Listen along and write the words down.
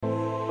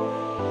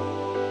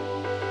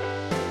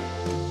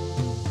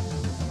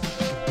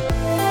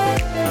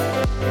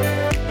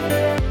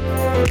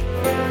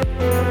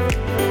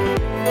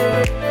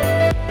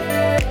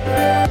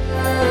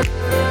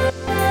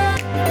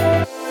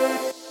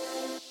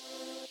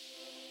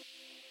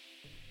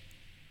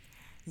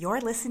You're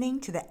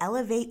listening to the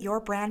Elevate Your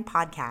Brand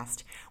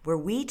podcast, where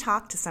we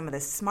talk to some of the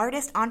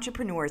smartest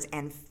entrepreneurs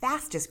and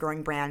fastest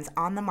growing brands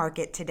on the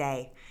market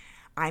today.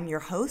 I'm your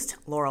host,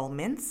 Laurel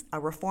Mintz,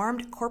 a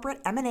reformed corporate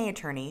M&A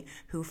attorney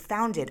who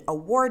founded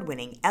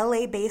award-winning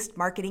LA-based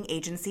marketing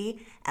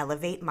agency,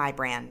 Elevate My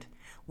Brand.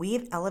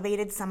 We've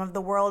elevated some of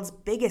the world's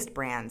biggest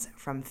brands,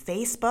 from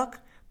Facebook,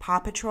 Paw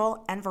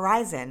Patrol, and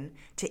Verizon,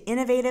 to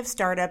innovative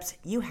startups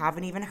you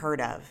haven't even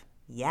heard of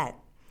yet.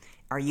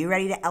 Are you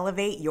ready to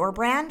elevate your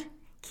brand?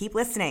 Keep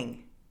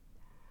listening.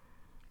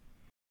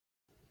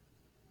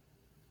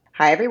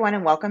 Hi, everyone,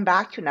 and welcome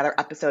back to another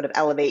episode of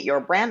Elevate Your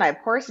Brand. I,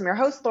 of course, am your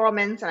host, Laurel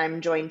Mintz, and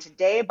I'm joined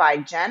today by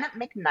Jen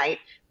McKnight,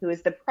 who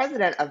is the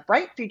president of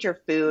Bright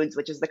Future Foods,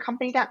 which is the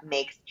company that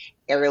makes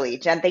Airly.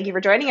 Jen, thank you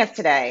for joining us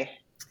today.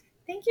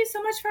 Thank you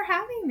so much for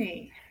having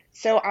me.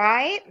 So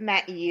I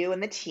met you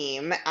and the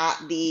team at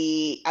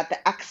the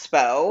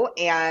expo,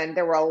 and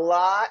there were a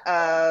lot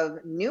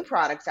of new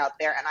products out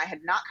there, and I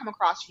had not come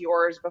across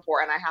yours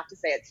before, and I have to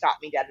say it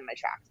stopped me dead in my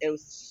tracks. It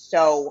was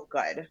so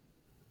good.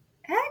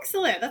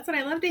 Excellent. That's what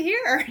I love to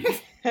hear.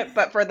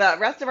 But for the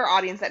rest of our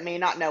audience that may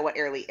not know what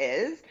Airly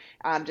is,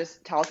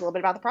 just tell us a little bit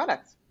about the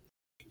products.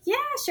 Yeah,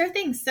 sure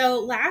thing. So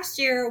last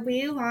year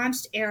we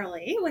launched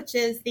Airly, which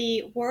is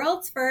the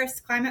world's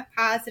first climate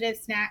positive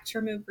snack to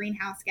remove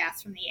greenhouse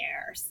gas from the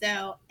air.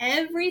 So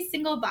every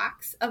single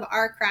box of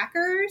our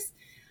crackers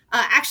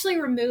actually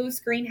removes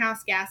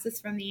greenhouse gases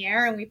from the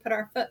air, and we put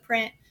our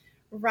footprint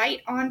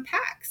right on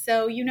pack.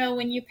 So you know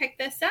when you pick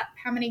this up,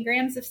 how many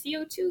grams of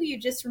CO2 you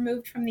just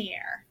removed from the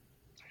air.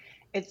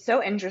 It's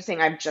so interesting.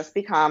 I've just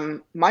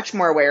become much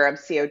more aware of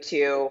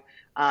CO2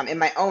 in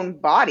my own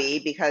body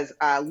because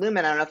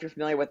Lumen, I don't know if you're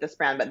familiar with this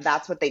brand, but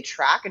that's what they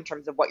track in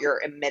terms of what you're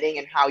emitting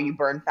and how you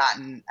burn fat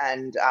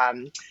and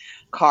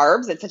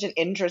carbs. It's such an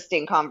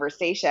interesting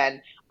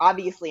conversation,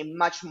 obviously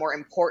much more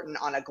important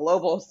on a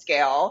global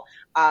scale.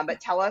 But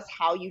tell us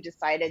how you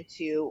decided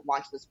to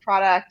launch this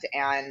product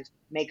and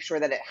make sure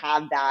that it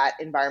had that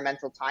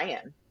environmental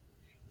tie-in.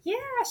 Yeah,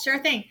 sure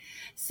thing.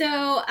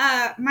 So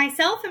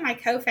myself and my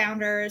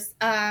co-founders,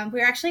 we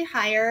were actually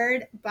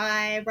hired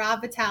by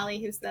Rob Vitale,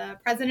 who's the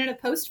president of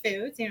Post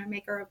Foods,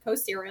 maker of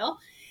Post cereal.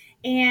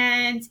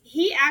 And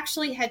he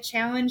actually had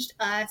challenged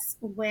us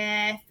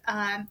with,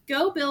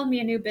 go build me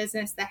a new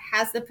business that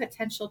has the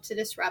potential to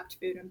disrupt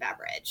food and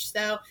beverage.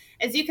 So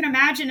as you can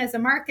imagine, as a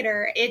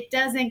marketer, it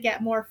doesn't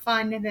get more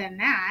fun than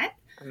that.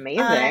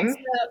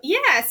 Amazing.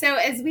 So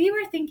as we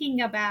were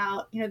thinking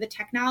about, the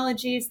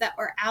technologies that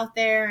were out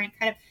there and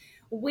kind of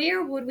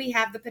where would we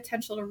have the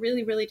potential to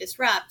really, really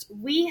disrupt,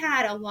 we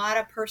had a lot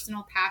of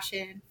personal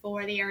passion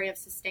for the area of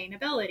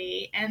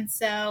sustainability. And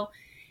so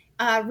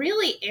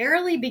really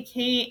Airly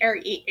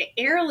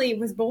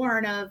was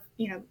born of,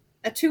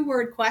 a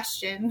 2-word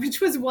question,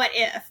 which was what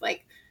if?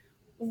 Like,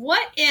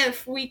 what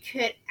if we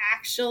could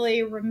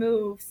actually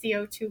remove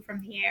CO2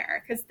 from the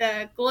air? Because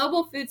the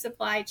global food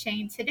supply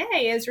chain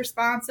today is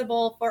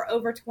responsible for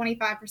over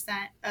 25%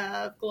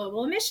 of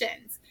global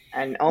emissions.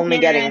 And only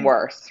getting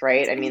worse,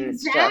 right? I mean,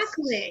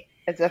 exactly.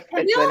 It's an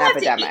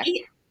epidemic.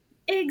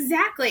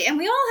 Exactly. And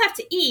we all have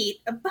to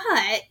eat,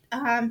 but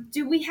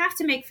do we have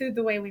to make food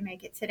the way we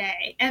make it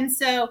today? And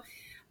so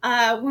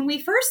when we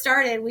first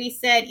started, we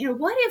said,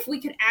 what if we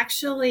could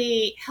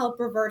actually help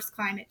reverse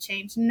climate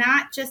change,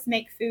 not just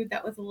make food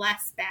that was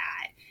less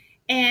bad?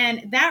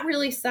 And that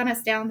really sent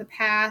us down the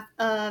path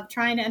of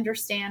trying to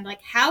understand,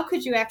 like, how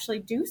could you actually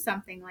do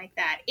something like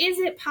that? Is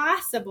it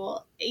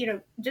possible?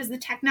 Does the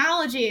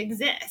technology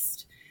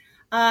exist?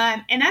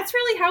 And that's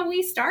really how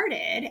we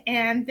started.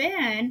 And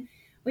then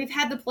we've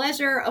had the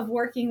pleasure of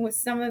working with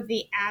some of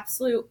the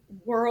absolute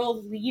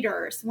world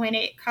leaders when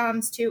it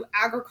comes to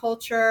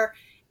agriculture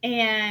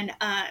and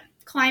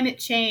climate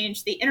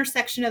change, the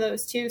intersection of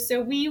those two.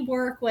 So we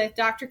work with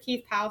Dr.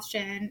 Keith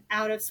Palshin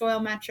out of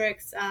Soil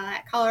Metrics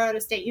at Colorado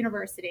State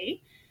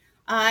University.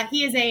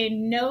 He is a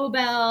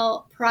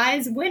Nobel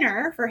Prize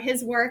winner for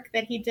his work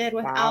that he did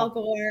with Al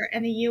Gore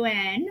and the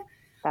UN.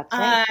 That's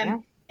right. Yeah.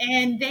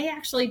 And they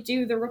actually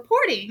do the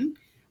reporting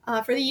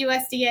for the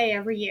USDA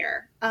every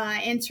year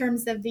in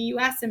terms of the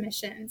U.S.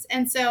 emissions.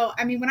 And so,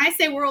 I mean, when I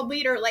say world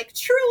leader, like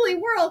truly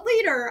world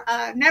leader,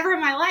 never in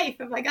my life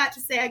have I got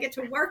to say I get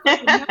to work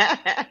with them.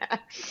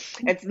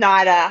 It's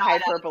not a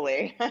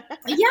hyperbole.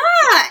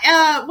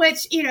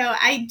 Which,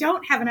 I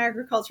don't have an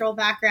agricultural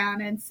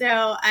background. And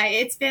so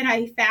it's been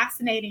a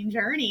fascinating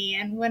journey.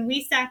 And when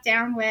we sat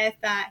down with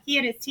he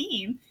and his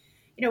team,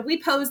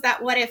 we posed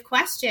that what if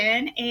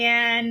question,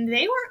 and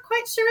they weren't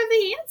quite sure of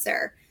the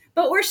answer.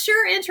 But we're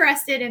sure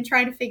interested in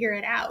trying to figure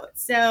it out.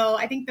 So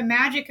I think the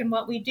magic in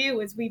what we do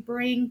is we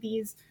bring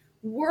these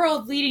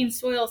world-leading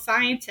soil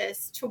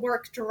scientists to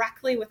work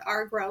directly with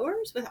our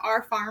growers, with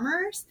our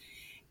farmers.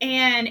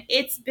 And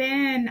it's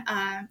been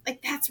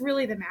that's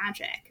really the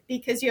magic,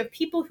 because you have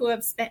people who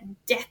have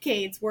spent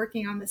decades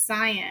working on the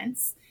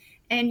science,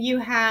 and you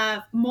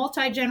have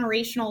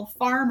multi-generational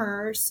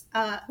farmers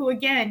who,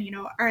 again,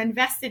 are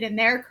invested in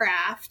their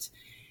craft,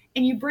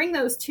 and you bring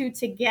those two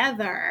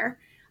together.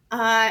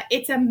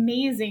 it's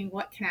amazing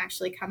what can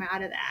actually come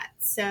out of that.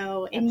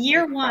 So in That's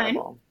year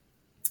incredible.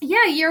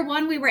 one, year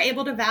one, we were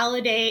able to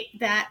validate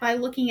that by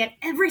looking at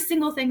every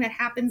single thing that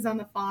happens on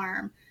the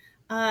farm,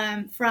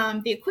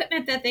 from the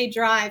equipment that they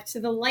drive to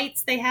the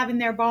lights they have in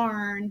their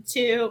barn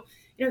to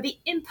the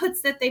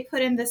inputs that they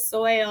put in the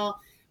soil.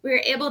 We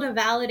were able to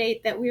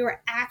validate that we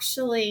were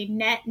actually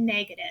net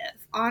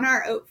negative on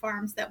our oat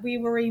farms, that we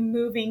were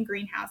removing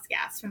greenhouse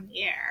gas from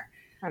the air.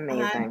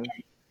 Amazing.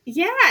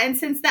 Yeah, and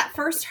since that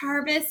first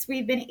harvest,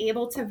 we've been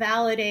able to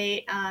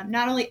validate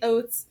not only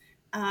oats,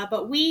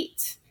 but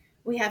wheat.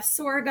 We have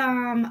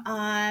sorghum,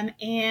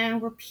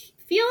 and we're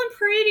feeling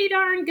pretty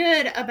darn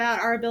good about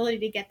our ability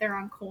to get there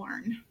on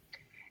corn.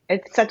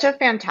 It's such a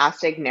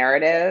fantastic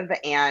narrative.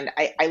 And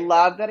I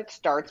love that it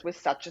starts with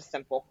such a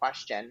simple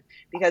question,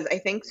 because I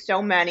think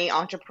so many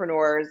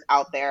entrepreneurs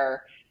out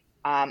there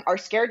are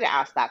scared to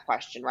ask that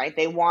question, right?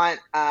 They want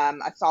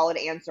a solid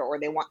answer, or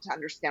they want to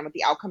understand what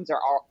the outcomes are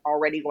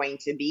already going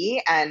to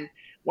be. And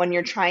when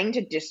you're trying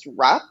to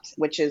disrupt,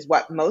 which is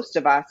what most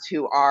of us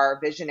who are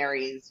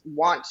visionaries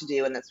want to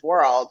do in this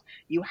world,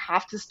 you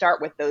have to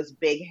start with those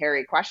big,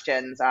 hairy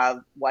questions of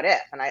what if?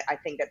 And I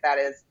think that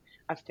is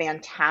a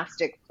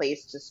fantastic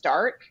place to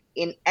start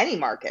in any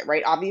market,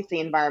 right?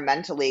 Obviously,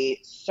 environmentally,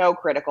 so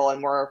critical,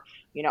 and we're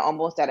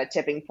almost at a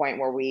tipping point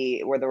where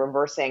the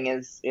reversing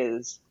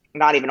is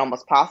not even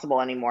almost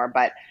possible anymore.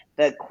 But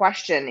the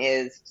question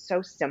is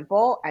so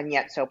simple and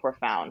yet so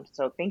profound.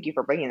 So thank you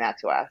for bringing that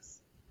to us.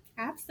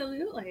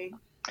 Absolutely.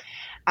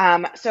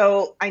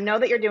 So I know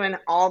that you're doing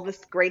all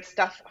this great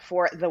stuff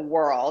for the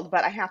world,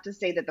 but I have to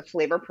say that the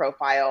flavor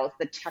profiles,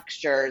 the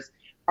textures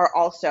are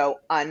also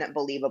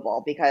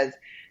unbelievable, because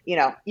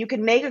you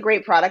can make a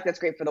great product that's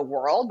great for the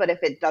world, but if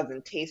it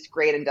doesn't taste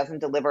great and doesn't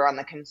deliver on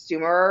the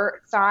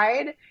consumer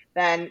side,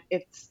 then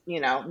it's,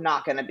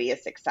 not going to be a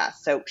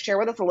success. So share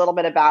with us a little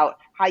bit about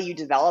how you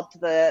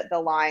developed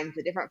the lines,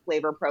 the different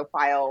flavor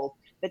profiles,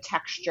 the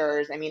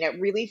textures. I mean, it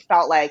really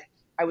felt like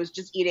I was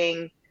just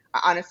eating,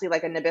 honestly,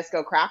 like a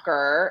Nabisco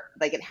cracker.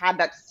 Like, it had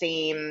that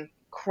same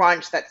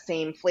crunch, that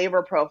same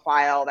flavor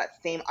profile,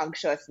 that same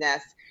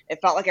unctuousness. It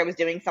felt like I was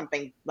doing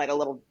something like a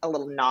little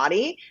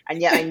naughty,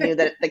 and yet I knew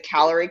that the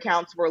calorie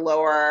counts were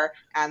lower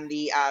and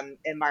the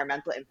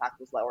environmental impact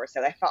was lower.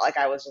 So I felt like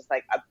I was just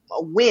like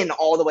a win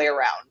all the way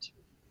around.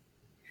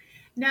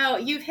 No,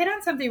 you've hit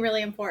on something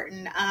really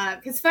important,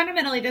 because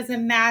fundamentally it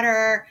doesn't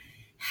matter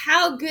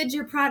how good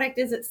your product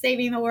is at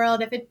saving the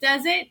world. If it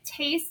doesn't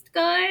taste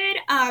good,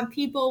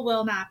 people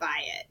will not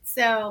buy it.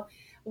 So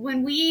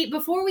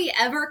before we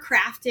ever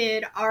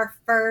crafted our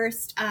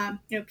first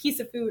piece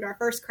of food, our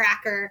first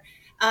cracker,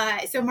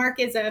 so Mark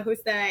is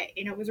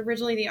was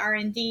originally the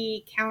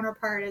R&D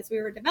counterpart as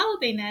we were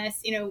developing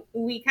this.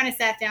 We kind of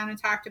sat down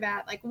and talked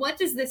about, like, what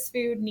does this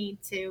food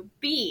need to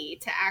be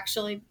to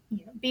actually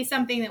be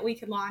something that we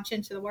could launch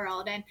into the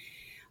world. And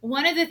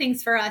one of the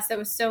things for us that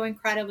was so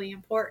incredibly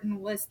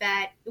important was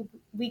that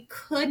we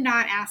could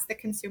not ask the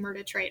consumer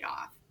to trade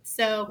off.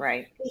 So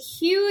right. The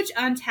huge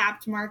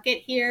untapped market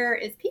here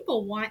is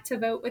people want to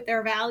vote with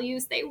their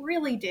values. They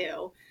really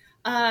do.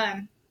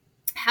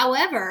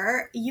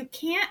 However, you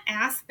can't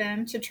ask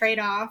them to trade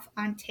off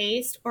on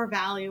taste or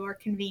value or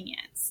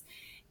convenience.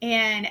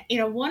 And,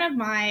 one of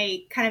my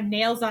kind of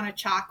nails on a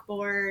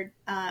chalkboard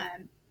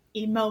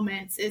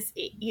moments is,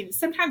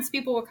 sometimes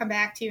people will come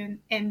back to you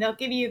and they'll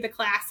give you the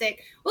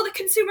classic, well, the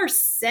consumer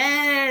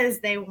says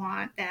they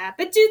want that,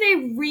 but do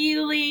they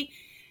really?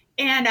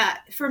 And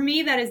for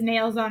me, that is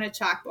nails on a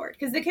chalkboard,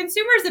 because the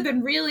consumers have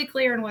been really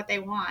clear in what they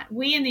want.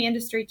 We in the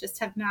industry just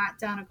have not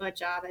done a good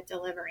job at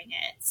delivering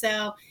it.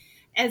 So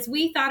as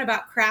we thought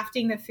about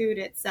crafting the food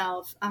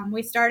itself,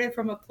 we started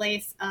from a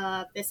place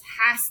of, this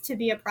has to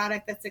be a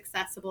product that's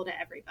accessible to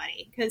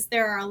everybody, because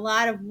there are a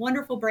lot of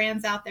wonderful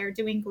brands out there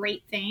doing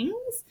great things.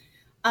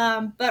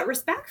 But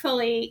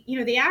respectfully,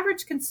 the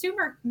average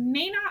consumer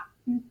may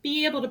not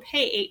be able to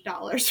pay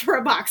 $8 for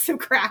a box of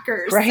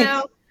crackers. Right.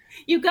 So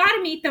you got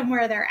to meet them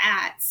where they're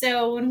at.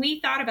 So when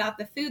we thought about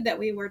the food that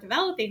we were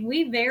developing,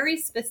 we very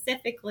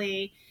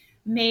specifically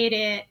made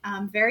it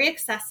very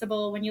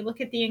accessible. When you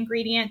look at the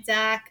ingredient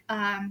deck,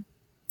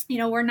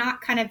 we're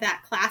not kind of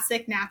that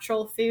classic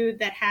natural food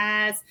that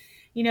has,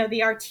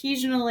 the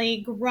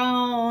artisanally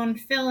grown,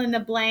 fill in the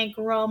blank,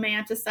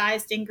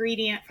 romanticized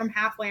ingredient from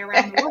halfway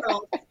around the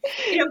world.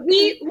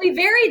 We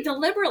very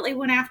deliberately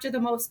went after the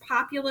most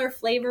popular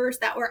flavors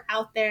that were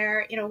out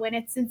there. When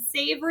it's in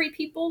savory,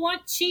 people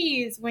want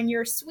cheese. When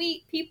you're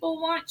sweet,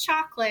 people want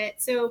chocolate.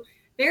 So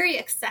very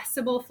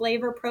accessible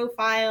flavor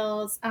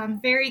profiles,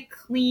 very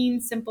clean,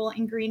 simple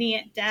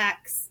ingredient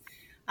decks.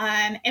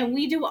 And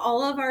we do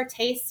all of our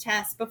taste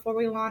tests before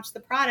we launch the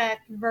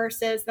product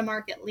versus the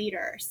market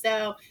leader.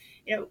 So,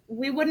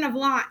 we wouldn't have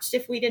launched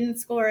if we didn't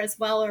score as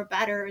well or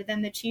better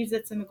than the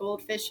Cheez-Its and the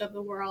Goldfish of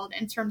the world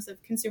in terms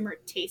of consumer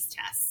taste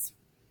tests.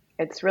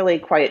 It's really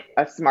quite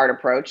a smart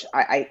approach.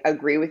 I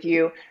agree with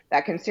you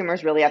that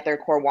consumers really at their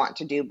core want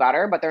to do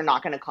better, but they're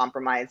not going to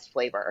compromise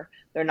flavor.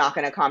 They're not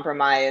going to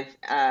compromise,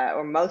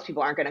 or most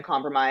people aren't going to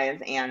compromise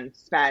and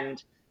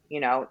spend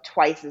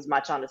twice as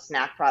much on a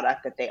snack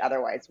product that they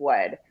otherwise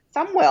would.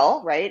 Some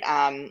will, right?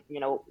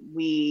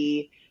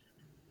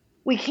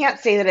 We can't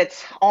say that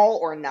it's all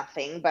or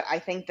nothing, but I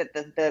think that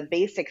the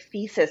basic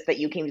thesis that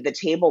you came to the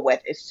table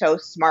with is so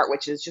smart,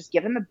 which is just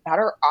give them the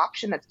better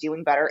option that's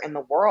doing better in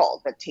the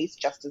world, that tastes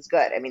just as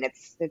good. I mean,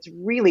 it's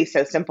really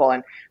so simple.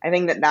 And I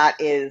think that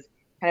is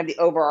kind of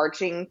the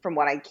overarching from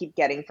what I keep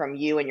getting from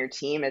you and your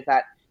team, is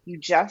that you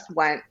just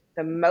went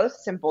the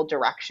most simple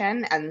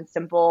direction, and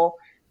simple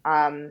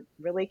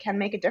really can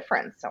make a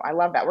difference. So I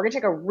love that. We're going to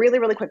take a really,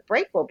 really quick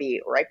break. We'll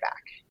be right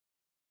back.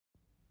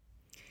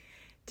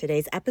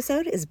 Today's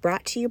episode is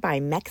brought to you by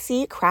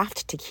Mexi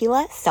Craft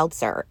Tequila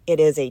Seltzer. It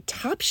is a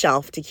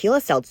top-shelf tequila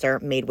seltzer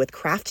made with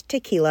craft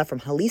tequila from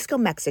Jalisco,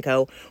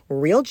 Mexico,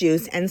 real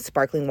juice, and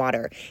sparkling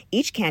water.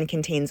 Each can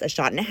contains a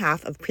shot and a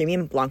half of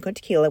premium Blanco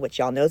tequila, which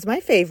y'all know is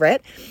my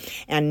favorite,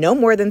 and no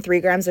more than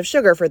 3 grams of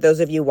sugar for those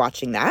of you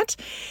watching that.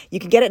 You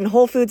can get it in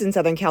Whole Foods in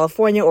Southern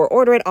California or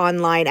order it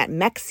online at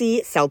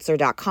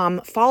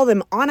mexiseltzer.com. Follow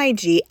them on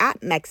IG at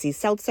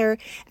mexiseltzer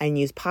and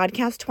use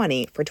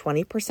podcast20 for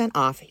 20%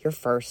 off your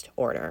first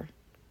order.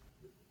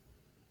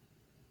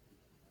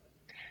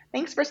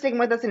 Thanks for sticking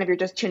with us. And if you're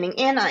just tuning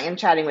in, I am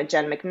chatting with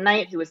Jen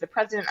McKnight, who is the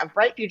president of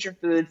Bright Future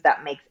Foods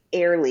that makes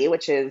Airly,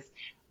 which is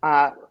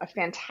a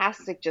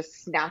fantastic,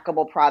 just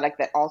snackable product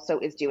that also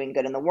is doing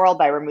good in the world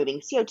by removing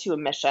CO2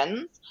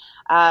 emissions.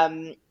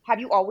 Have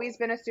you always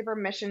been a super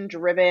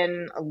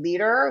mission-driven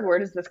leader? Where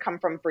does this come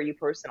from for you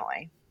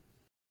personally?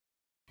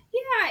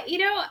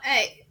 Yeah,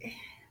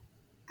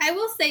 I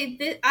will say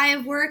that I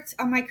have worked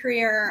on my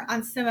career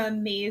on some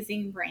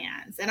amazing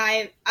brands, and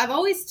I've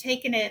always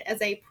taken it as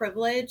a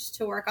privilege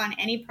to work on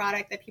any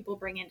product that people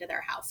bring into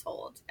their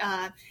household.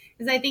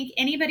 Because I think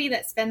anybody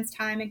that spends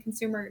time in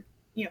consumer,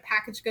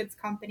 packaged goods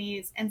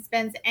companies and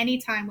spends any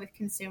time with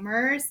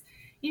consumers,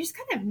 you just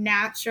kind of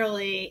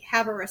naturally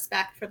have a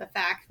respect for the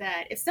fact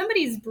that if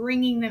somebody's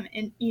bringing them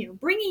in,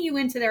 bringing you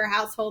into their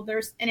household,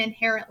 there's an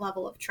inherent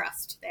level of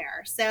trust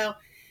there. So,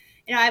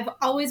 I've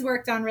always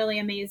worked on really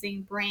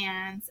amazing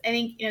brands. I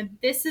think,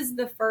 this is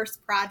the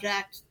first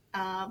project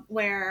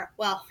where,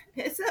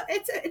 it's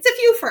a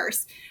few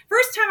firsts.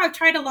 First time I've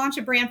tried to launch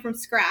a brand from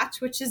scratch,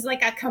 which is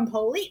like a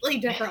completely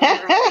different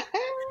world.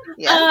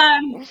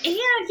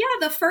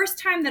 The first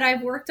time that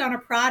I've worked on a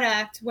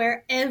product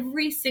where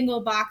every single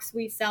box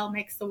we sell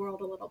makes the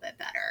world a little bit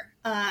better.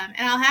 And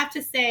I'll have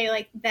to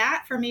say,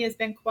 that for me has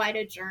been quite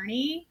a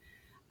journey.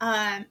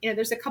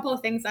 There's a couple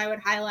of things I would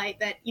highlight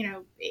that,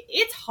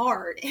 it's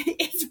hard.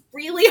 It's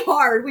really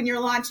hard when you're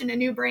launching a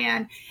new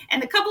brand.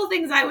 And the couple of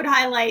things I would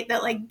highlight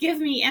that give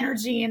me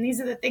energy. And these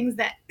are the things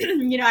that,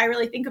 I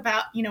really think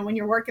about, when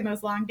you're working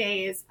those long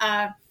days.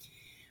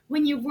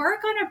 When you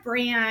work on a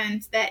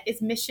brand that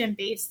is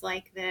mission-based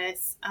like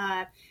this,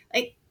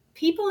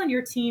 people in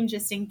your team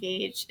just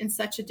engage in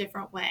such a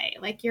different way.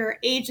 Like your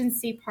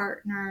agency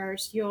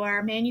partners,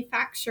 your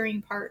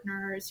manufacturing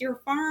partners, your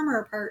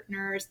farmer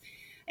partners,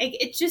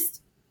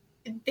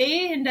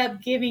 they end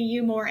up giving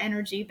you more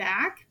energy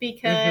back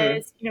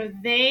because,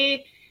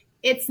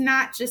 it's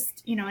not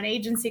just, an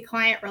agency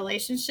client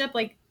relationship.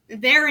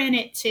 They're in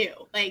it too.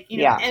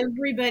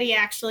 Everybody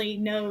actually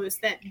knows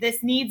that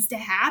this needs to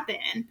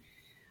happen.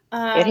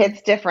 It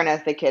hits different,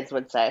 as the kids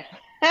would say.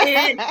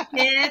 It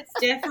hits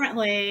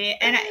differently.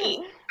 And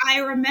I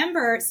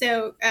remember,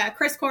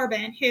 Chris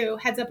Corbin, who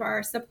heads up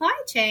our supply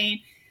chain,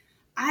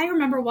 I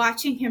remember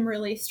watching him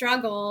really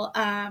struggle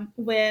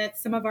with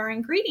some of our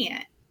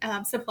ingredient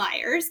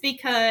suppliers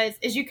because,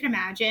 as you can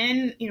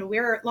imagine,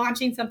 we're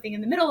launching something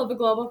in the middle of a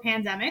global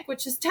pandemic,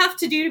 which is tough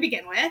to do to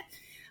begin with.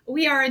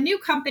 We are a new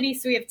company,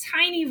 so we have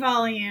tiny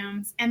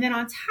volumes. And then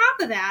on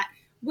top of that,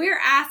 we're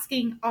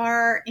asking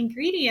our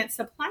ingredient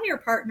supplier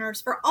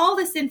partners for all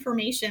this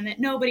information that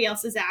nobody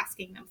else is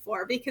asking them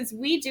for because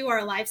we do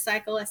our life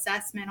cycle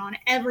assessment on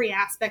every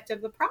aspect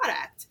of the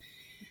product.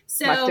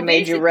 So must have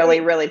made you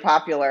really, really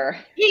popular.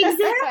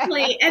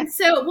 Exactly. And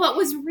so what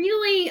was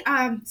really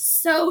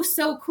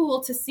so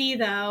cool to see,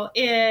 though,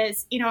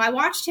 is, I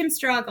watched him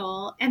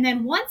struggle. And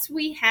then once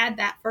we had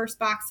that first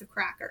box of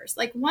crackers,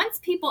 once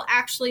people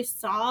actually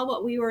saw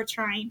what we were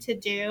trying to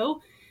do,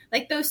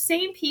 those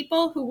same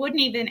people who wouldn't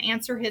even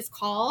answer his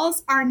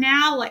calls are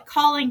now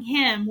calling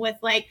him with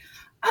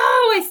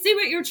oh, I see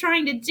what you're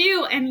trying to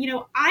do. And,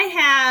 I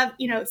have,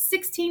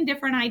 16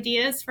 different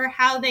ideas for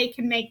how they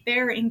can make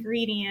their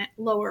ingredient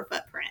lower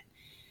footprint.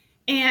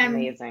 And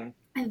amazing.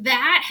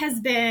 That has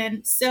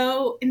been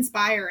so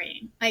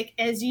inspiring.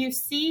 As you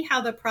see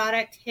how the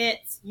product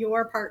hits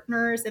your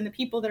partners and the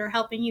people that are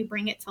helping you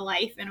bring it to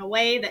life in a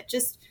way that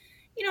just,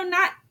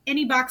 not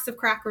any box of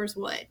crackers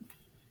would.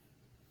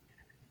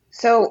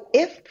 So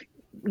if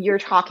you're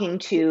talking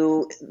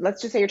to,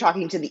 let's just say you're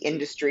talking to the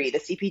industry, the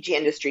CPG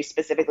industry,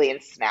 specifically in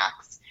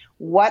snacks,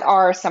 what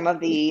are some of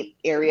the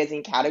areas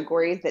and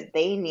categories that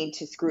they need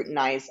to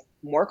scrutinize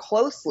more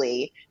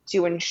closely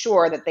to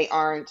ensure that they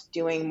aren't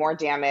doing more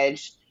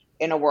damage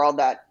in a world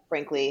that,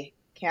 frankly,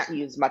 can't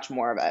use much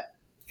more of it?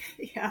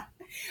 Yeah.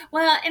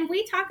 Well, and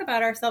we talk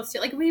about ourselves too.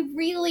 Like, we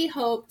really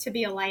hope to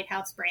be a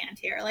lighthouse brand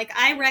here. Like,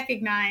 I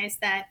recognize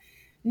that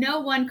no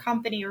one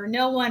company or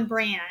no one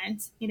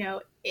brand,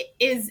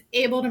 is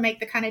able to make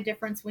the kind of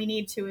difference we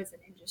need to as an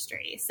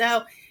industry.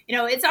 So,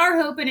 it's our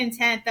hope and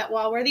intent that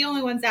while we're the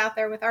only ones out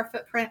there with our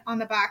footprint on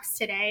the box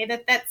today,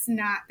 that's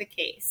not the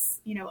case,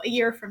 a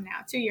year from now,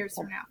 2 years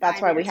from now.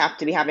 That's why we have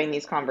to be having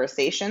these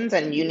conversations,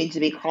 and you need to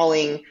be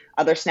calling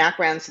other snack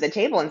brands to the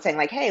table and saying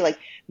like, hey, like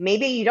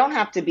maybe you don't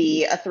have to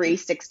be a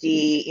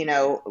 360,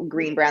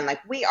 green brand like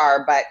we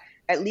are, but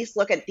at least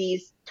look at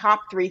these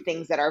top 3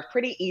 things that are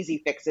pretty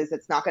easy fixes.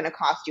 It's not going to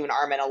cost you an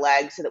arm and a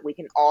leg, so that we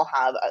can all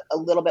have a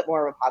little bit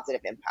more of a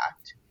positive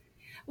impact.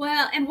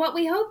 Well, and what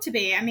we hope to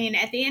be, I mean,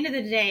 at the end of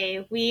the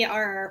day, we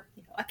are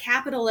a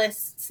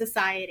capitalist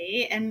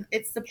society, and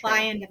it's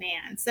supply and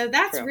demand. So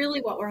that's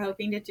really what we're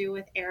hoping to do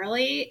with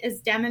Airly,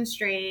 is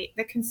demonstrate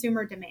the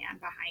consumer demand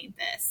behind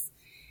this.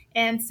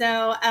 And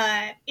so,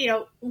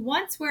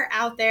 once we're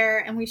out there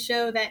and we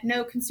show that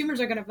no,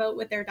 consumers are going to vote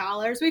with their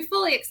dollars, we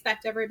fully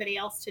expect everybody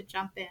else to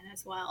jump in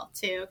as well,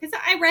 too. Because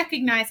I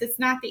recognize it's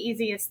not the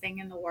easiest thing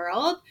in the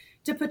world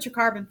to put your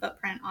carbon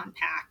footprint on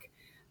pack.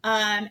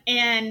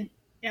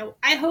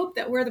 I hope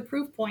that we're the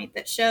proof point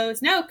that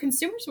shows, no,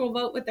 consumers will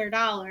vote with their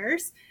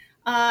dollars.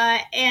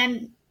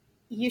 And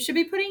you should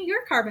be putting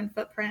your carbon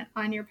footprint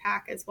on your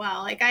pack as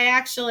well. Like,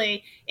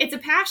 it's a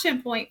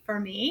passion point for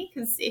me,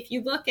 because if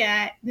you look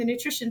at the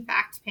nutrition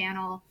fact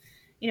panel,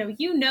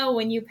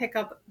 when you pick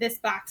up this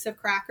box of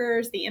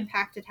crackers, the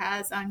impact it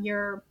has on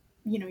your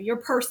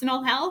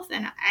personal health.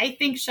 And I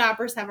think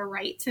shoppers have a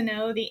right to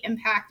know the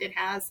impact it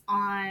has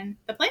on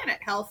the planet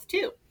health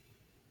too.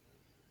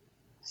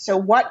 So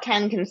what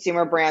can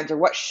consumer brands, or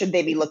what should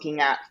they be looking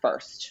at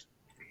first?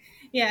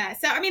 Yeah.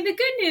 So, I mean, the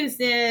good news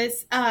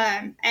is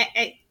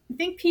I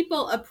think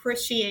people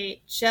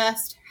appreciate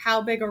just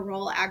how big a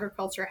role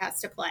agriculture has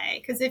to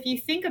play. Because if you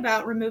think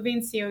about removing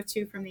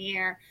CO2 from the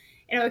air,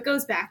 it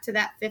goes back to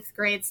that 5th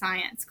grade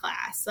science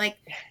class. Like,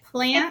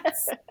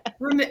 plants,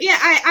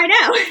 I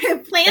know.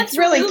 Plants. It's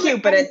really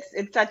cute, but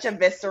it's such a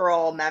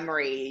visceral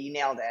memory. You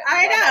nailed it.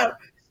 I know.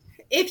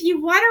 If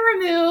you want to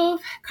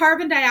remove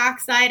carbon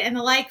dioxide and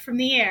the like from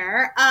the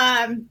air,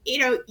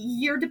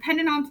 you're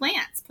dependent on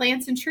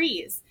plants and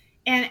trees.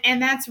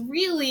 And that's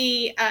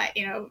really,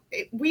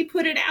 we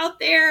put it out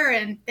there,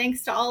 and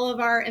thanks to all of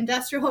our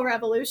industrial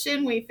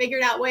revolution, we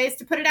figured out ways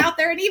to put it out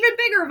there in even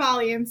bigger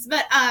volumes.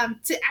 But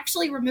to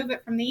actually remove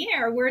it from the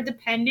air, we're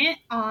dependent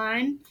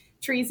on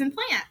trees and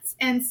plants.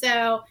 And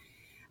so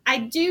I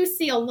do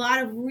see a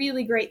lot of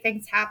really great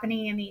things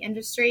happening in the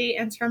industry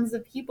in terms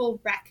of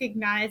people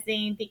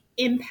recognizing the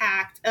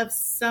impact of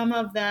some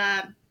of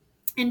the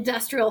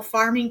industrial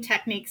farming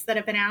techniques that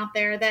have been out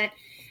there that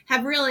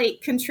have really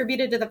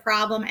contributed to the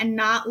problem and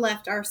not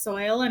left our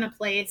soil in a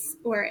place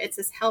where it's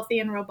as healthy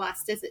and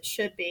robust as it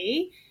should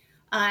be.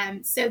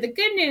 So the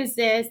good news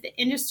is the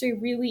industry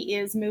really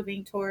is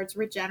moving towards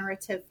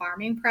regenerative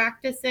farming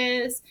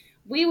practices.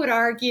 We would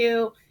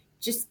argue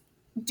just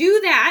do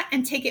that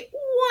and take it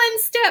one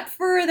step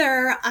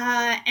further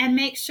and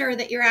make sure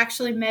that you're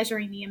actually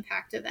measuring the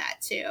impact of that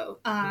too.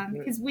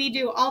 Because we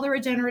do all the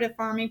regenerative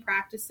farming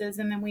practices,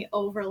 and then we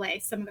overlay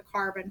some of the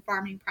carbon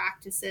farming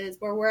practices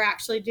where we're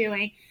actually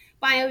doing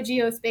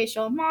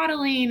biogeospatial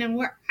modeling, and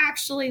we're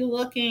actually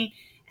looking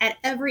at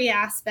every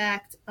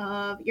aspect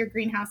of your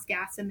greenhouse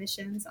gas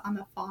emissions on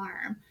the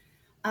farm.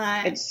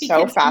 It's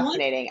so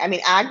fascinating. I mean,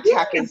 ag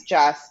tech is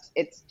just,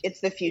 it's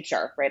the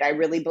future, right? I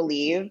really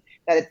believe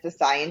that it's the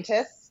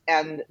scientists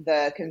and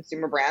the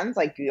consumer brands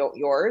like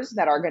yours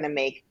that are going to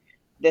make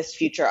this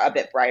future a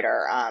bit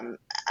brighter.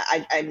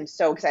 I'm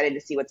so excited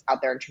to see what's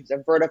out there in terms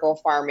of vertical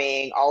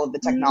farming, all of the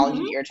technology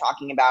that you're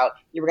talking about.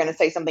 You were going to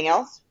say something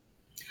else?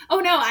 Oh,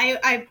 no,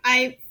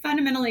 I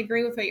fundamentally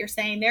agree with what you're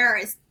saying.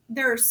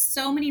 There are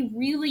so many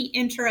really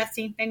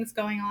interesting things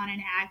going on in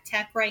ag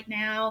tech right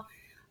now.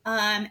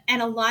 And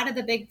a lot of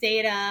the big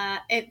data,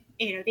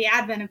 the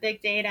advent of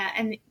big data,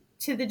 and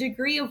to the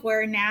degree of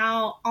where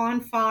now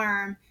on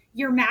farm,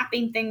 you're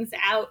mapping things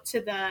out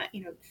to the,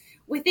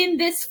 within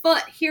this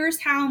foot, here's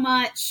how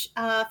much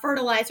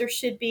fertilizer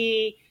should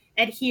be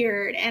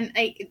adhered. And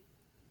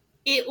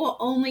it will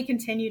only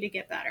continue to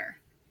get better.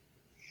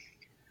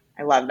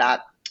 I love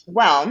that.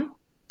 Well,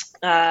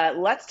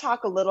 let's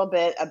talk a little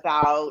bit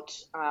about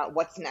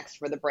what's next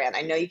for the brand.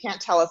 I know you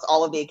can't tell us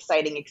all of the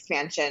exciting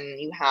expansion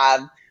you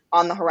have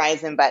on the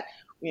horizon, but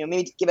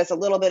maybe give us a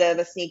little bit of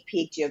a sneak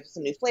peek. Do you have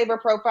some new flavor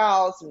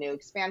profiles, some new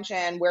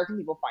expansion? Where can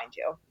people find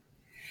you?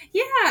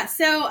 Yeah,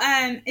 so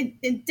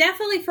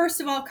definitely,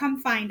 first of all,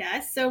 come find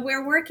us. So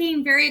we're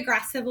working very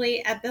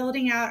aggressively at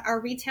building out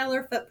our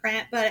retailer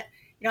footprint, but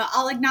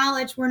I'll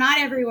acknowledge we're not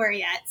everywhere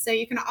yet. So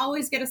you can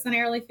always get us on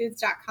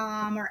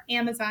airlyfoods.com or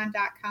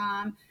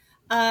amazon.com.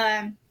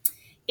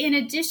 In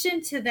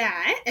addition to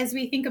that, as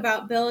we think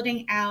about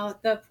building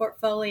out the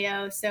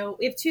portfolio, so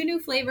we have 2 new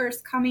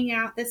flavors coming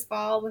out this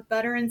fall with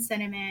butter and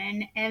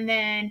cinnamon. And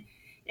then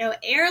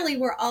Airly,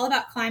 we're all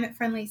about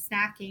climate-friendly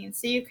snacking.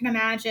 So you can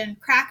imagine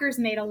crackers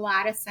made a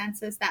lot of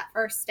sense as that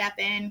first step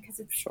in because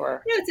it's,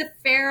 Sure. it's a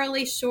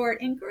fairly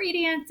short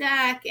ingredient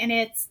deck, and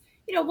it's,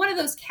 one of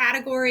those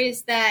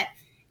categories that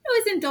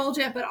is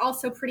indulgent but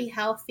also pretty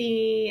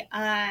healthy.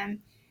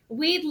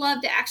 We'd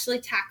love to actually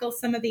tackle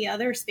some of the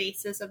other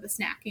spaces of the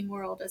snacking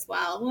world as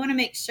well. We want to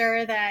make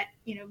sure that,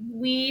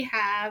 we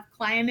have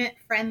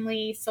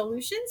climate-friendly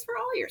solutions for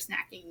all your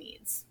snacking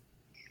needs.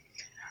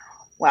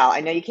 Well,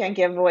 I know you can't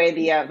give away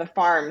the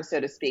farm,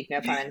 so to speak,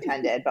 no pun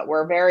intended, but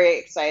we're very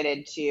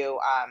excited to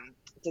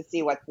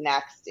see what's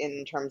next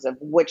in terms of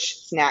which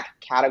snack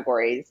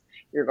categories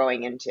you're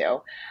going into.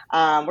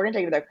 We're going to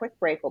take a quick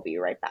break. We'll be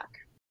right back.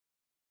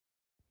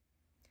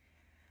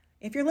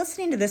 If you're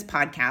listening to this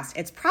podcast,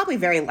 it's probably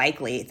very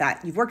likely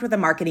that you've worked with a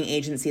marketing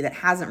agency that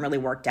hasn't really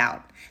worked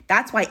out.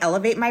 That's why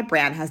Elevate My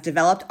Brand has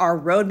developed our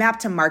roadmap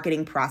to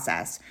marketing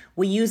process.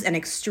 We use an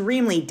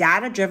extremely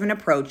data-driven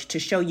approach to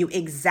show you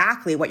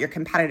exactly what your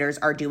competitors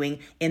are doing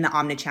in the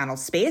omnichannel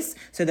space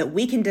so that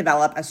we can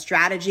develop a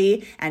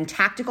strategy and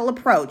tactical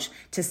approach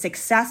to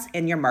success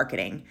in your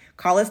marketing.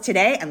 Call us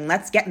today and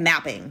let's get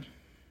mapping.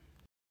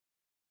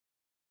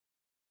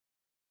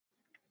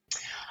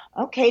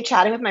 Okay,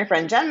 chatting with my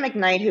friend Jen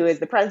McKnight, who is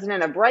the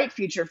president of Bright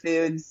Future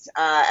Foods,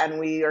 and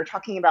we are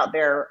talking about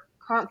their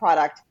current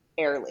product,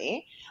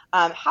 Airly.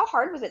 How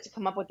hard was it to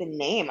come up with a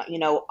name?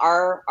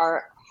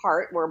 Our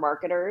heart, we're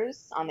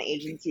marketers on the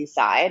agency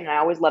side, and I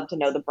always love to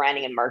know the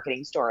branding and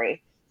marketing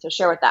story. So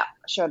share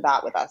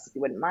that with us, if you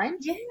wouldn't mind.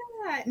 Yeah,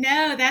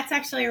 no, that's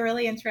actually a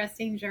really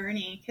interesting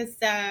journey because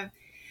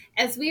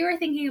as we were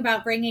thinking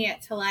about bringing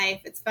it to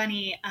life, it's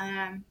funny.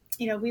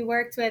 We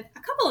worked with a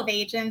couple of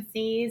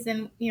agencies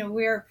and,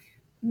 we're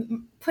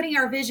putting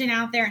our vision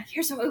out there and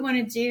here's what we want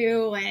to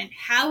do. And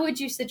how would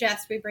you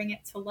suggest we bring it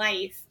to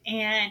life?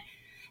 And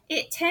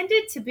it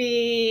tended to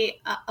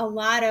be a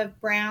lot of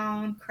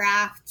brown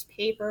craft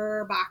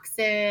paper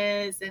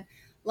boxes and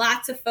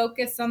lots of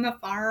focus on the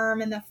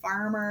farm and the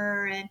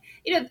farmer. And,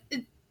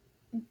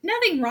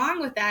 nothing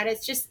wrong with that.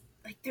 It's just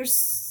like there's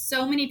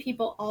so many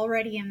people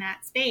already in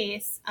that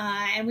space.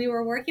 And we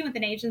were working with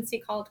an agency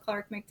called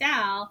Clark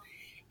McDowell.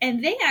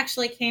 And they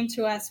actually came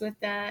to us with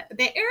the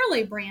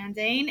Airly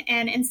branding.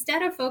 And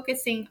instead of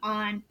focusing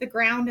on the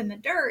ground and the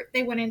dirt,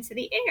 they went into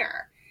the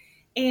air.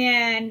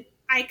 And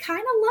I kind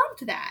of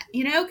loved that,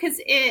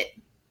 because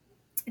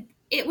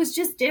it was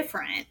just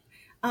different,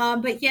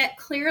 but yet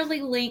clearly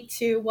linked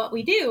to what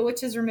we do,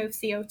 which is remove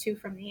CO2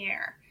 from the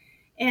air.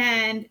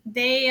 And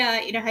they,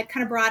 had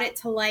kind of brought it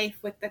to life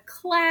with the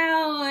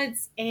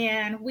clouds.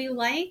 And we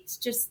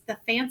liked just the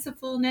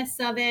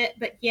fancifulness of it,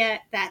 but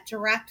yet that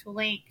direct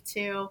link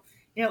to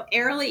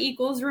Airly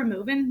equals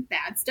removing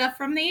bad stuff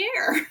from the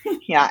air.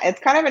 Yeah, it's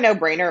kind of a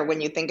no-brainer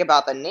when you think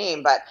about the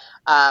name, but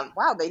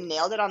wow, they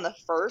nailed it on the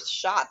first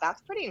shot.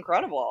 That's pretty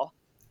incredible.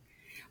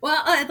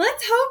 Well,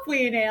 let's hope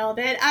we nailed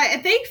it.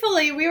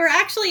 Thankfully, we were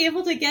actually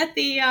able to get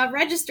the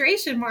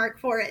registration mark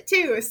for it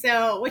too,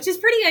 which is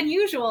pretty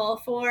unusual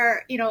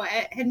for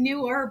a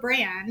newer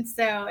brand.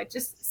 So it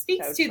just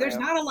speaks to there's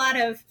not a lot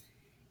of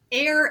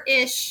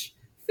air-ish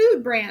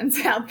food brands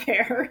out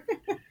there.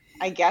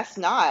 I guess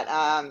not.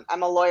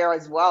 I'm a lawyer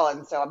as well.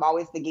 And so I'm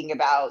always thinking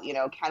about,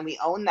 can we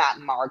own that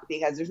mark?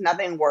 Because there's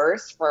nothing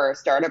worse for a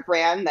startup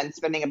brand than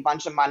spending a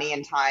bunch of money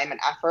and time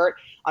and effort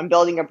on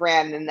building a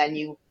brand. And then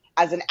you,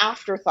 as an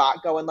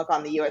afterthought, go and look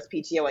on the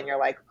USPTO and you're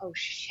like, oh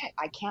shit,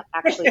 I can't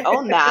actually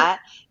own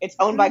that. It's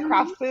owned by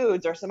Kraft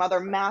Foods or some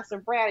other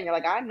massive brand. And you're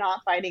like, I'm not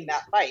fighting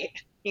that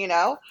fight,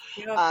 Yep.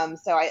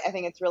 So I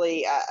think it's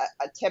really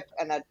a tip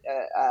and a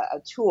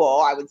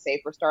tool, I would say,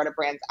 for startup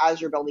brands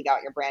as you're building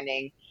out your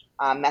branding,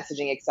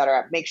 messaging, et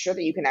cetera. Make sure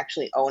that you can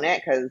actually own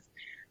it because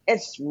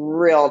it's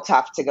real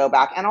tough to go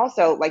back. And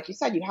also, like you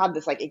said, you had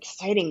this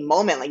exciting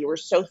moment. Like you were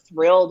so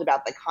thrilled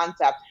about the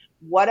concept.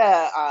 What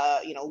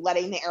a,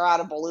 letting the air out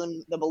of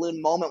the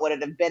balloon moment would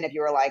it have been if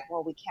you were like,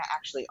 well, we can't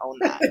actually own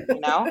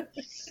that,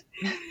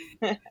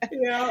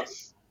 Yeah.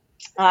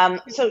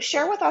 So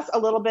share with us a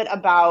little bit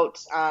about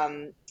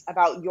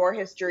your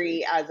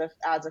history as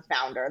a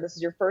founder. This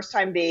is your first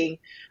time being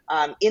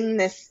in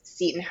this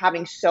seat and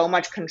having so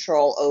much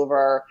control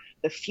over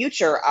the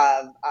future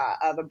of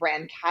a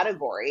brand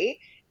category.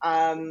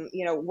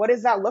 What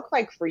does that look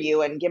like for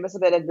you? And give us a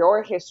bit of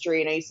your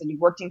history. You said you've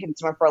worked in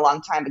consumer for a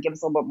long time, but give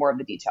us a little bit more of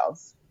the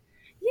details.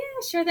 Yeah,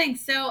 sure thing.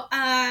 So,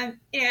 I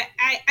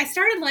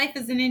started life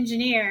as an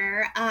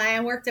engineer. I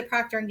worked at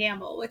Procter &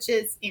 Gamble, which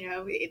is,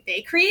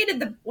 they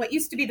created what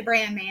used to be the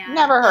Brand Man.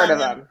 Never heard of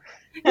them.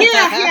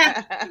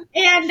 Yeah.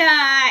 And,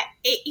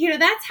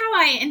 that's how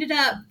I ended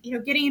up,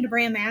 getting into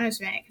brand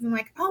management. Because I'm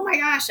like, oh my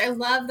gosh, I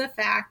love the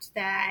fact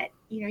that,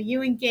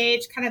 you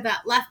engage kind of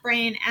that left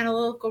brain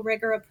analytical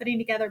rigor of putting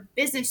together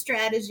business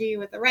strategy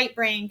with the right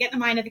brain, get in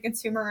the mind of the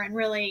consumer and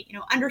really,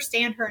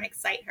 understand her and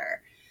excite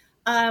her.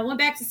 Went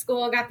back to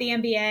school, got the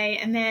MBA,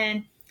 and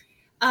then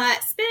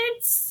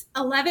spent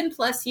 11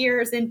 plus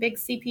years in big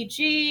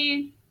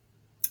CPG.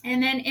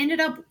 and then ended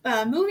up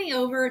moving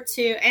over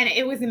to, and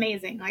it was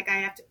amazing. Like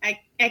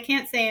I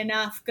can't say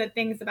enough good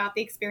things about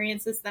the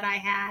experiences that I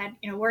had,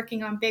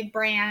 working on big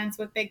brands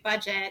with big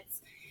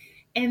budgets.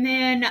 And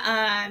then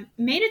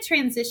made a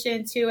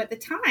transition to, at the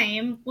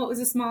time, what was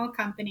a small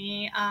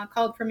company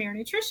called Premier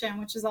Nutrition,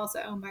 which is also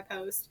owned by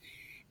Post.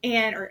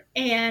 And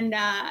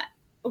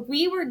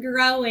we were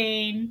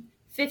growing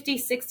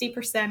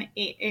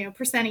 50-60%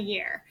 percent a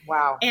year.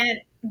 Wow.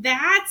 And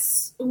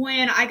that's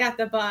when I got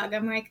the bug.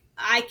 I'm like,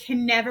 I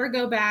can never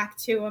go back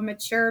to a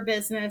mature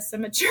business, a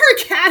mature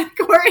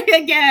category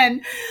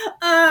again.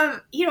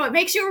 It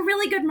makes you a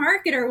really good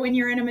marketer when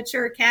you're in a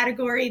mature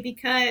category,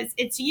 because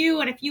it's you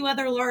and a few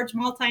other large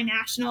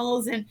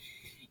multinationals, and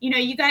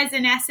you guys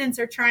in essence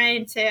are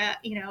trying to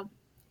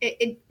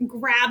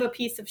grab a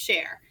piece of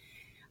share.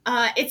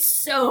 It's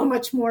so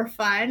much more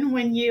fun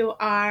when you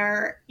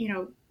are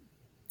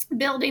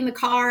building the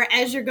car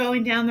as you're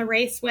going down the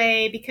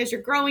raceway, because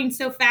you're growing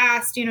so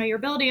fast. You're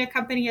building a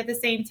company at the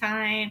same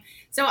time.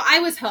 So I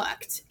was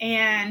hooked,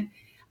 and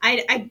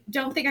I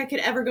don't think I could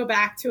ever go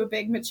back to a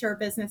big mature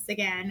business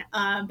again.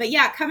 But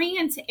yeah, coming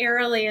into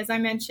Airly, as I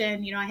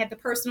mentioned, I had the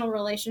personal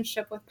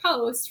relationship with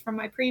Post from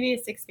my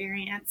previous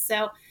experience.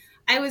 So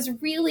I was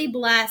really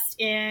blessed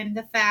in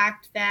the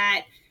fact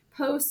that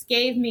Post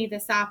gave me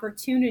this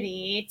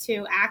opportunity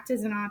to act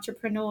as an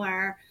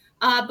entrepreneur,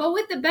 but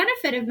with the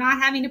benefit of not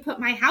having to put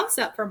my house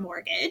up for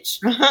mortgage.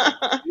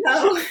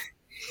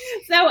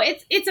 So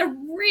it's a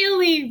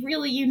really,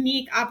 really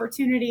unique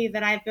opportunity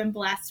that I've been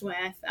blessed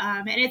with.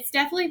 And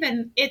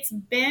it's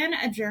been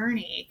a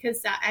journey,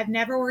 because I've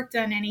never worked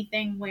on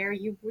anything where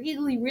you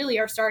really, really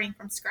are starting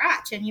from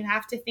scratch, and you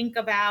have to think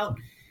about,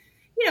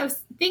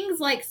 things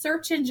like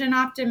search engine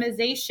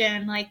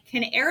optimization. Like,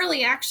 can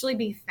Airly actually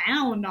be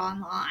found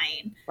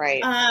online?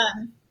 Right.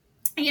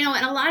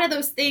 And a lot of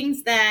those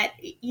things that,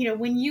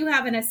 when you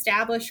have an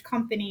established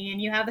company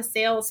and you have a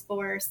sales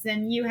force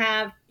and you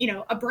have,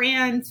 a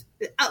brand,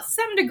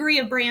 some degree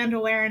of brand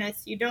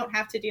awareness, you don't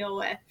have to deal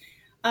with.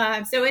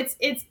 So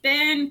it's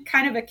been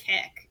kind of a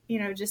kick,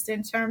 just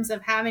in terms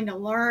of having to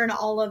learn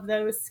all of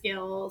those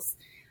skills.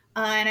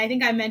 And I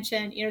think I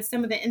mentioned,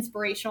 some of the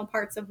inspirational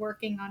parts of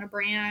working on a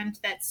brand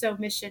that's so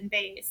mission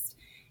based.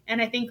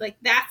 And I think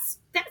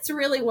that's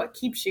really what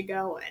keeps you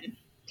going.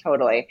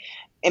 Totally.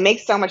 It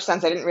makes so much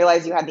sense. I didn't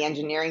realize you had the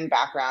engineering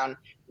background.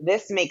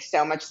 This makes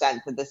so much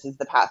sense that this is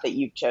the path that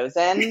you've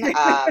chosen,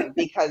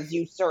 because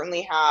you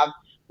certainly have,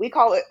 we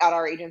call it at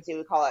our agency,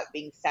 we call it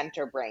being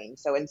center brain.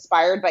 So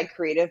inspired by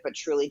creative, but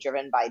truly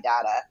driven by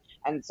data.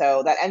 And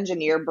so that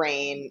engineer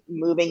brain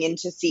moving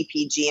into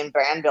CPG and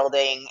brand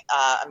building,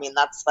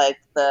 that's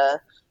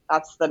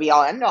the be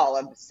all end all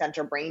of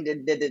center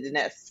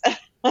brain-ness.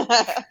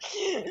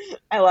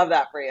 I love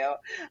that for you.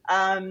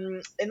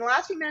 In the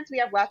last few minutes we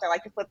have left, I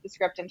like to flip the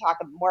script and talk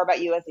more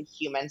about you as a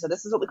human. So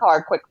this is what we call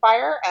our quick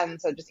fire. And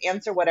so just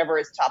answer whatever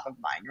is top of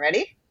mind.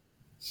 Ready?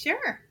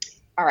 Sure.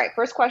 All right.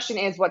 First question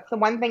is, what's the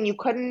one thing you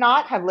could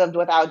not have lived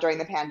without during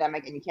the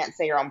pandemic, and you can't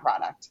say your own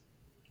product?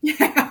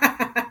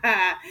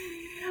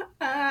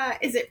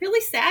 Is it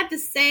really sad to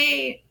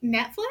say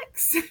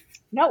Netflix?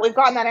 No, we've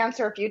gotten that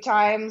answer a few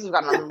times. We've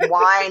gotten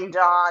wine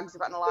dogs. We've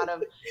gotten a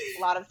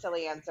lot of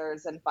silly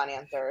answers and fun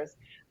answers.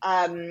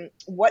 Probably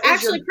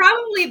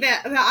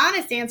the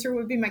honest answer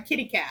would be my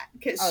kitty cat,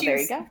 because there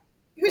you go.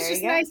 It was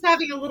just nice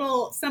having a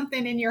little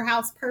something in your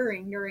house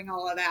purring during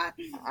all of that.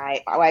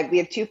 We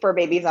have 2 fur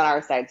babies on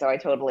our side, so I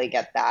totally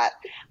get that.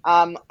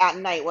 At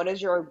night, what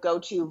is your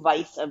go-to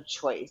vice of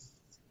choice?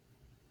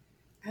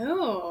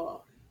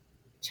 Oh,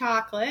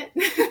 chocolate.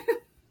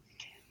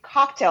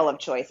 Cocktail of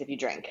choice if you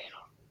drink.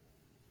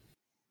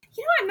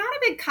 I'm not a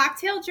big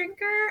cocktail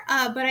drinker,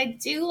 but I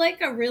do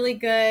like a really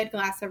good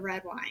glass of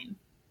red wine.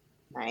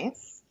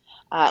 Nice.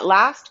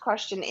 Last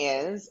question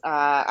is,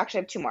 actually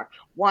I have 2 more.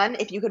 One,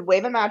 if you could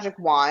wave a magic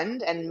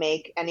wand and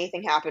make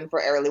anything happen for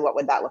Airly, what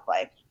would that look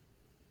like?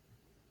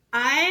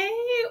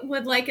 I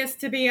would like us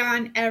to be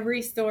on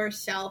every store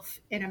shelf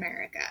in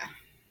America.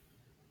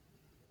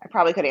 I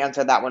probably could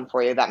answer that one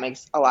for you. That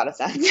makes a lot of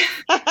sense.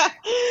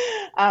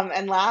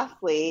 And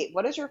lastly,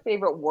 what is your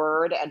favorite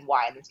word and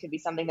why? This could be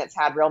something that's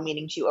had real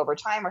meaning to you over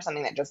time, or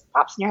something that just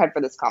pops in your head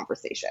for this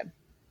conversation.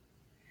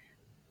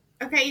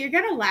 Okay, you're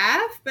going to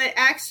laugh, but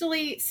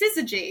actually,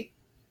 syzygy.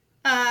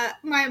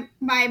 My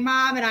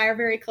mom and I are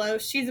very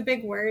close. She's a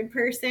big word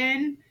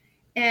person,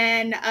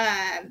 and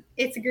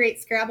it's a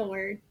great Scrabble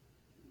word.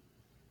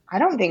 I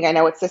don't think I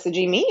know what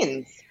syzygy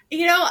means.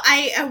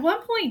 I at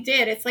one point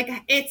did.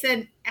 It's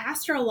an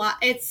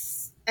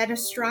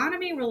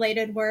astronomy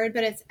related word,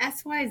 but it's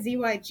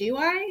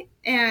SYZYGY,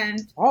 and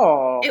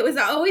it was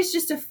always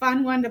just a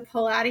fun one to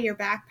pull out of your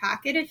back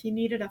pocket if you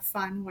needed a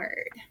fun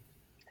word.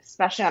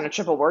 Especially on a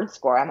triple word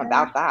score. I'm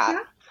about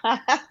that.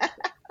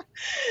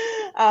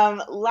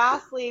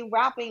 Lastly,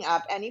 wrapping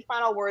up, any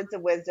final words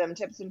of wisdom,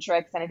 tips and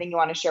tricks, anything you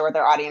want to share with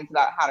our audience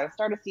about how to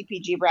start a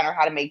CPG brand or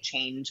how to make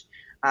change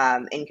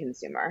in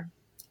consumer?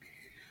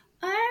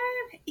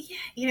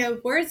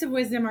 Words of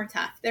wisdom are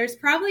tough. There's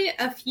probably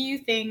a few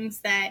things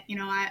that,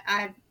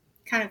 I've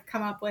kind of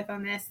come up with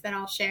on this that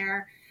I'll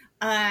share.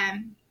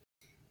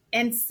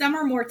 And some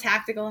are more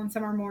tactical and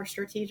some are more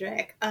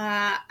strategic.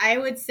 I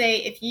would say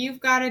if you've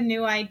got a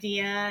new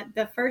idea,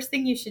 the first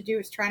thing you should do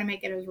is try to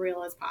make it as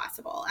real as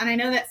possible. And I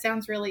know that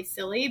sounds really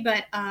silly,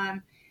 but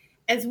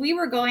as we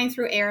were going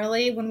through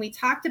Airly, when we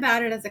talked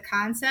about it as a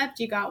concept,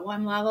 you got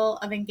one level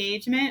of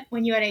engagement.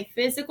 When you had a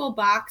physical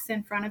box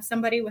in front of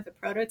somebody with a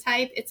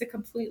prototype, it's a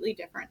completely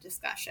different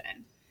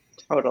discussion.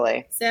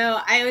 Totally. So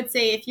I would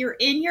say if you're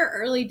in your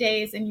early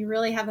days and you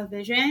really have a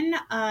vision,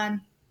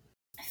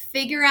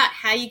 figure out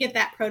how you get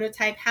that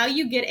prototype, how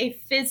you get a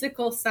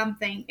physical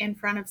something in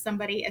front of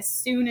somebody as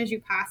soon as you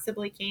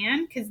possibly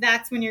can, because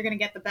that's when you're going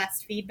to get the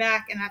best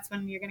feedback and that's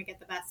when you're going to get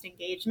the best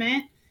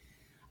engagement.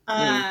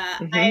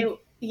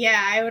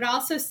 I would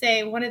also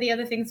say one of the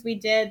other things we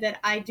did that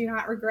I do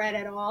not regret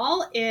at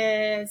all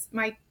is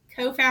my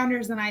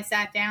co-founders and I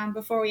sat down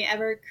before we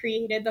ever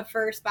created the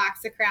first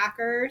box of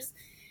crackers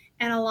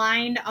and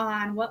aligned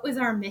on what was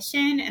our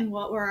mission and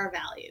what were our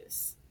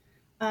values.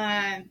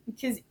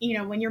 Because,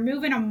 when you're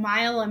moving a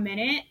mile a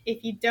minute,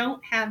 if you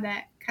don't have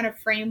that kind of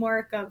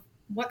framework of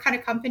what kind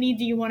of company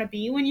do you want to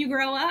be when you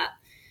grow up,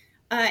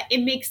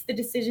 it makes the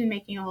decision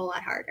making a whole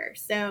lot harder.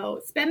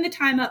 So spend the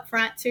time up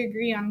front to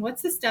agree on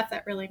what's the stuff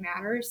that really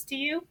matters to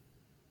you.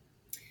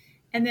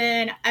 And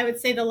then I would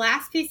say the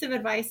last piece of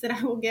advice that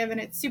I will give, and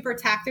it's super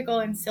tactical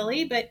and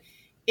silly, but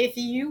if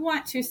you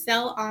want to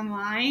sell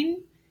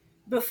online,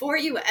 before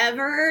you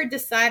ever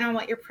decide on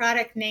what your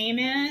product name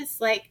is,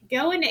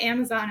 go into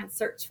Amazon and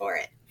search for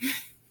it.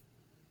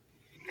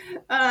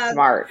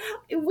 Smart.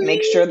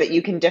 Make sure that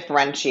you can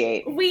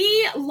differentiate.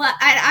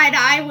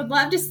 I would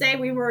love to say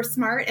we were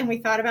smart and we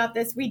thought about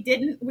this. We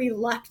didn't. We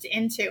lucked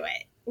into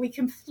it. We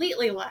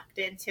completely lucked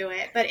into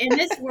it. But in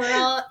this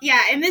world,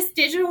 in this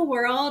digital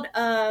world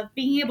of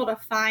being able to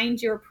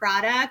find your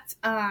product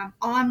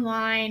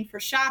online for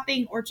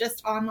shopping or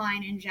just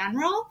online in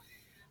general,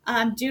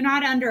 do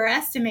not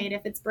underestimate,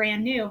 if it's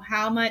brand new,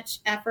 how much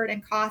effort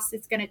and cost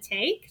it's going to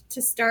take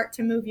to start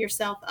to move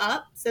yourself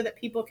up so that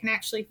people can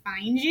actually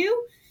find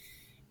you.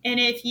 And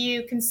if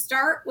you can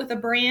start with a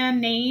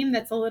brand name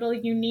that's a little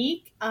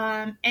unique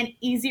and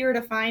easier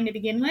to find to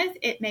begin with,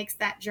 it makes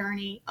that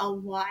journey a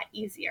lot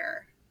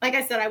easier. Like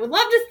I said, I would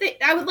love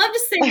to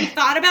say we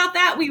thought about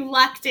that. We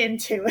lucked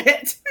into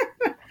it.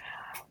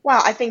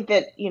 Well, I think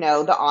that,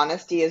 the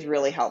honesty is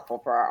really helpful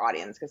for our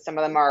audience because some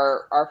of them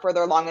are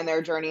further along in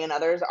their journey and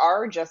others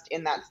are just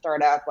in that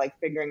startup,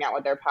 figuring out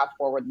what their path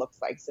forward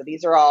looks like. So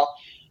these are all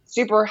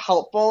super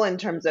helpful in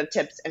terms of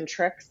tips and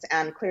tricks.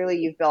 And clearly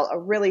you've built a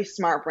really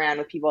smart brand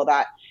with people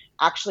that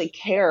actually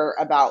care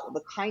about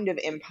the kind of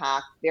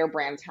impact their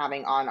brand's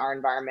having on our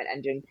environment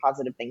and doing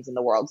positive things in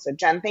the world. So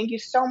Jen, thank you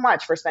so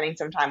much for spending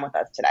some time with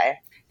us today.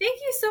 Thank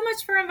you so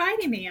much for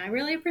inviting me. I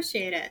really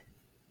appreciate it.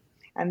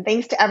 And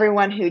thanks to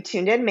everyone who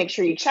tuned in. Make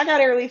sure you check out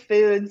Airly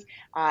Foods.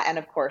 And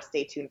of course,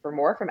 stay tuned for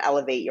more from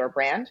Elevate Your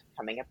Brand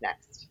coming up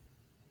next.